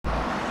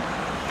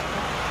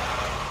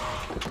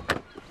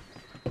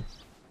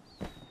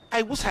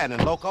Hey, what's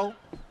happening, loco?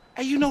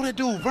 Hey, you know that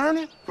dude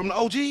Vernon from the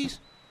OGs?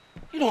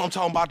 You know what I'm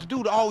talking about, the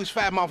dude that always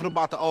fat-mouthing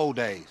about the old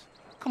days.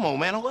 Come on,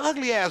 man,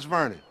 ugly-ass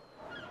Vernon.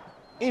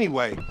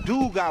 Anyway,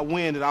 dude got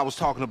wind that I was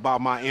talking about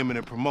my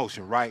imminent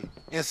promotion, right?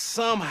 And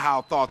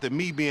somehow thought that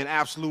me being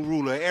absolute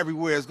ruler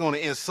everywhere is gonna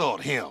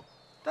insult him.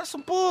 That's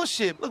some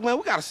bullshit. Look, man,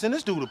 we gotta send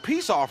this dude a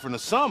peace offering or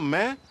something,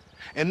 man.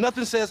 And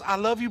nothing says, I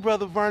love you,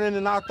 Brother Vernon,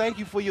 and I'll thank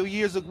you for your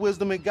years of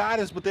wisdom and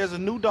guidance, but there's a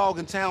new dog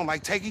in town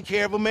like taking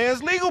care of a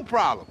man's legal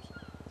problems.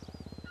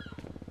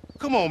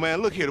 Come on,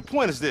 man, look here, the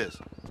point is this.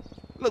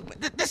 Look,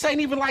 this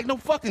ain't even like no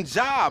fucking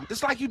job.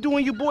 It's like you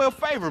doing your boy a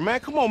favor, man.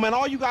 Come on, man,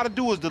 all you gotta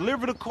do is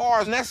deliver the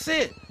cars and that's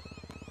it.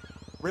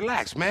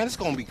 Relax, man, it's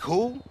gonna be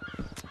cool.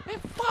 Man,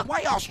 fuck, why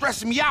y'all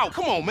stressing me out?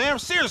 Come on, man,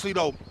 seriously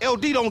though,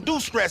 LD don't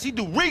do stress, he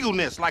do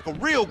regalness like a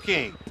real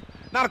king.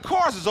 Now, the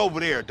cars is over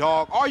there,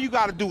 dog. All you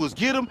gotta do is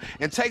get him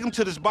and take him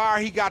to this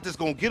buyer he got that's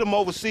gonna get him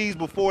overseas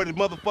before the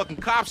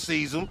motherfucking cop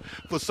sees him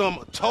for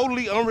some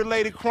totally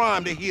unrelated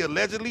crime that he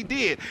allegedly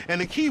did. And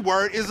the key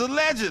word is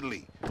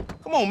allegedly.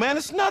 Come on, man,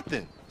 it's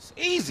nothing. It's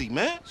easy,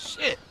 man.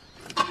 Shit.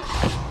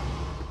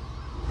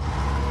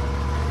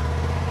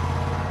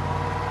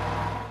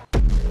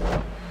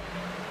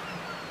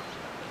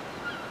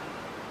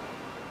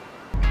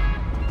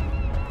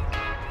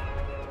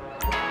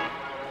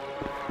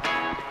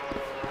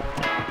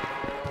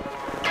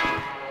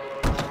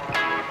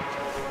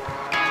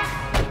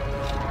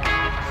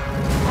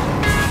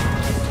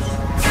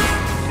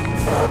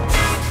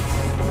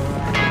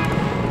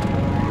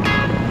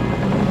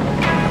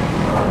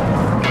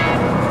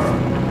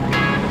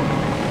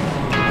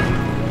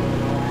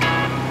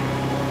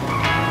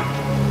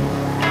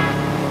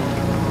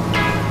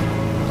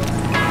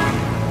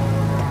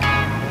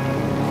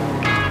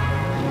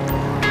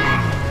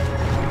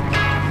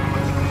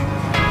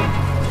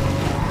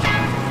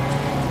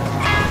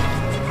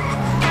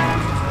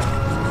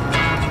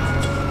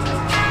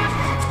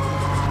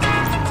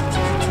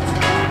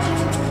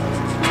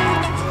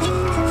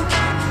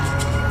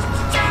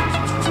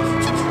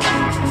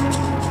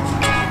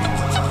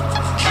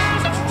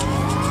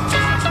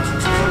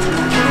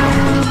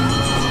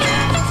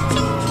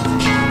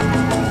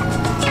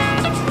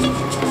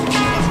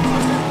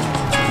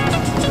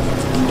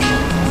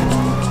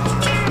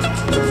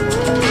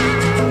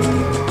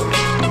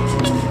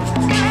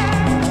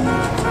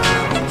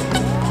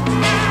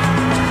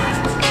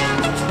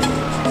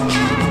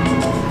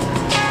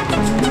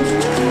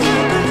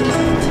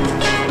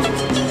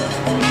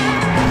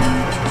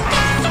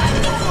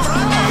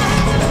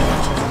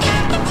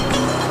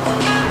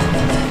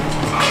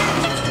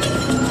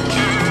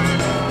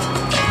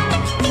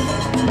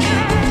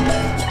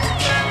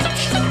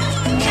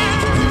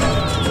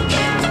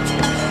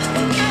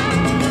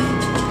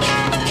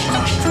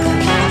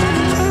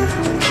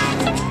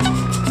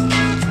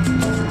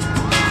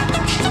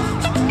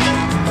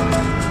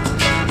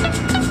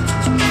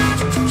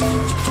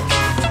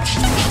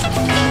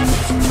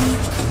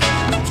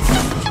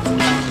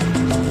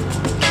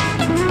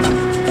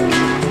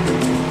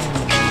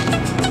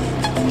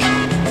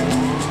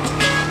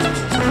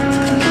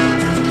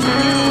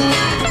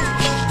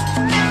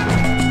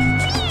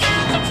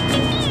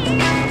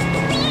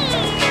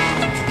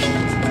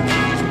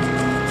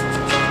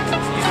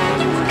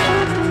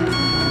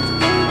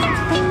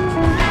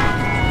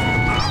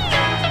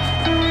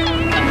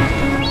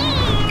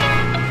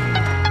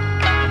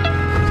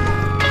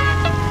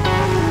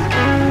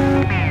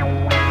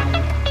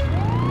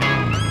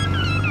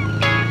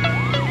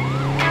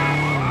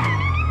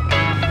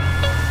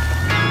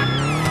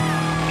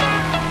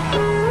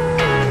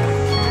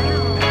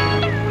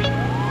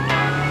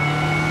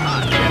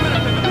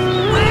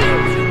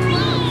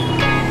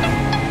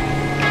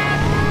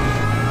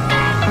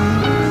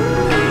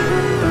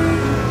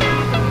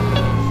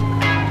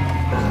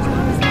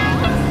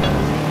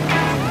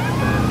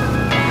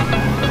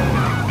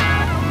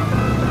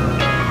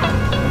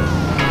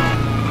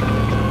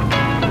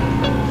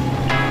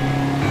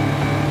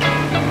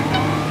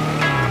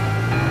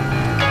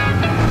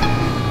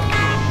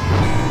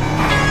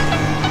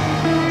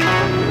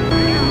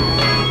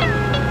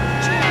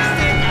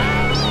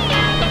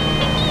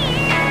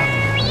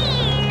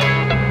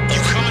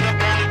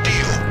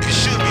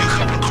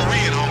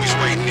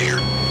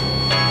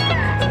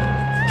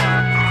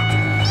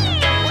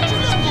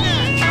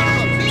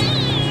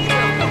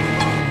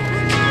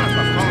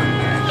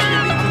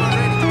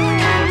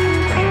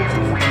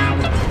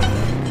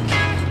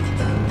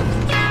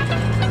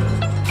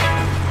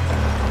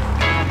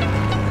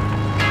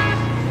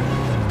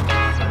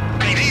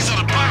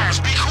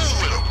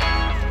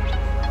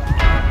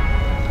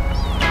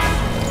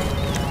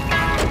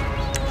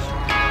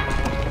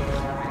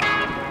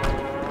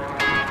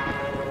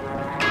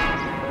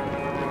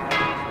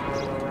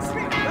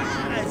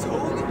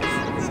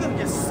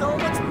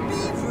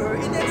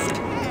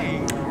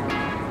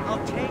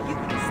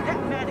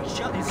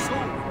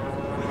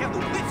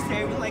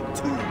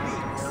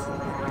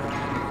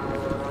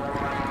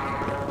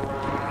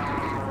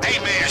 Hey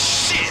man,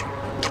 shit!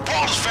 The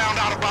ballers found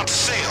out about the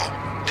sale.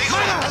 They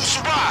gonna boost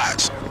the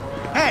rides.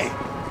 Hey,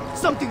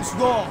 something's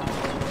wrong.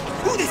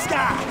 Who this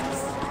guy?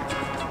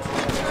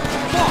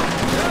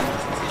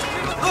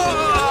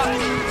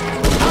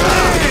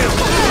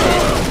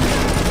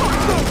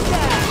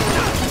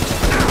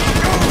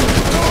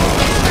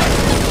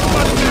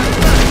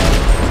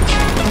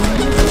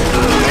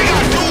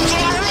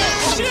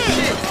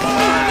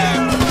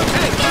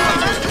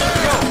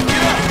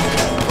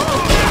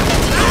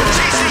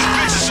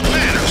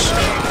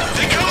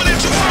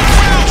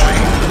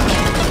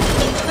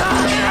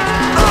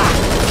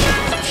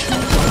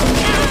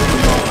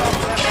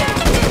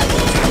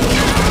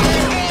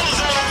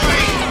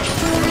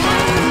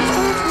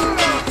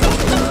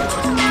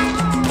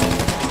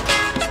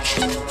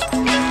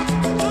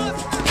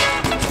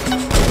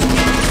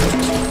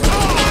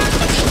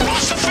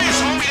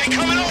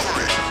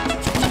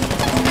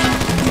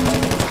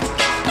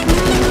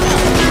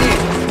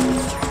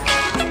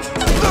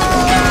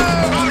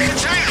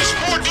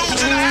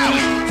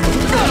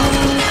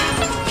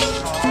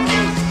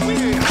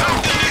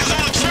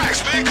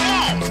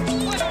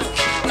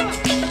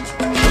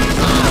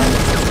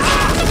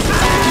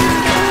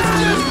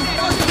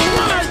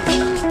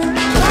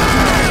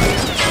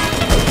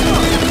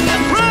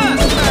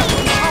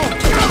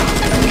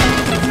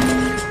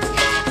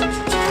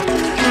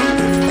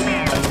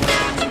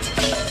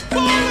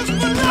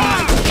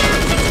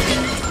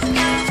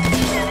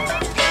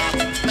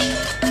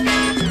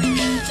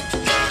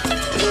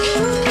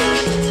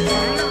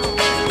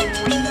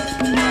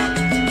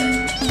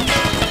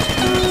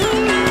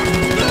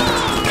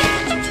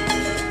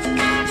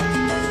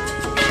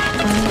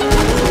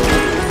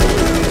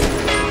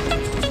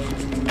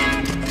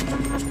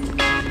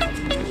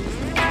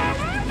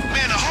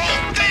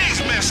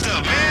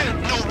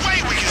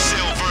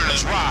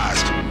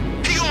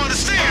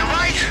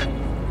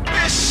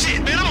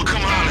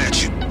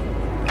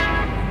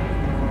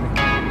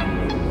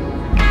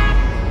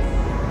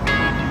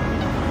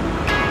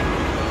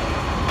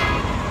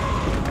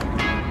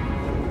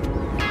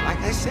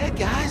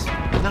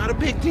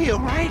 deal,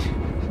 right?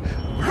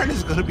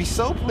 Vernon's gonna be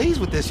so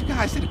pleased with this. You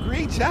guys did a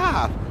great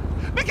job.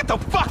 Man, get the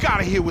fuck out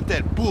of here with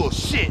that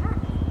bullshit.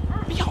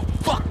 Y'all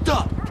fucked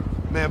up.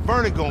 Man,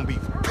 Vernon gonna be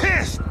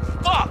pissed.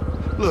 Fuck.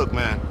 Look,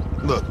 man.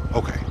 Look,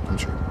 okay, I'm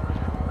sure.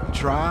 You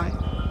tried,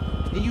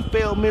 and you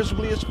failed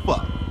miserably as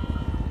fuck.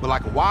 But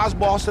like a wise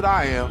boss that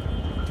I am,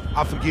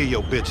 I forgive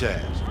your bitch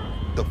ass.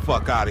 The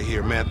fuck out of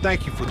here, man.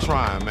 Thank you for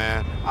trying,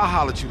 man. I'll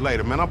holler at you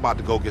later, man. I'm about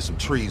to go get some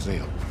trees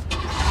in.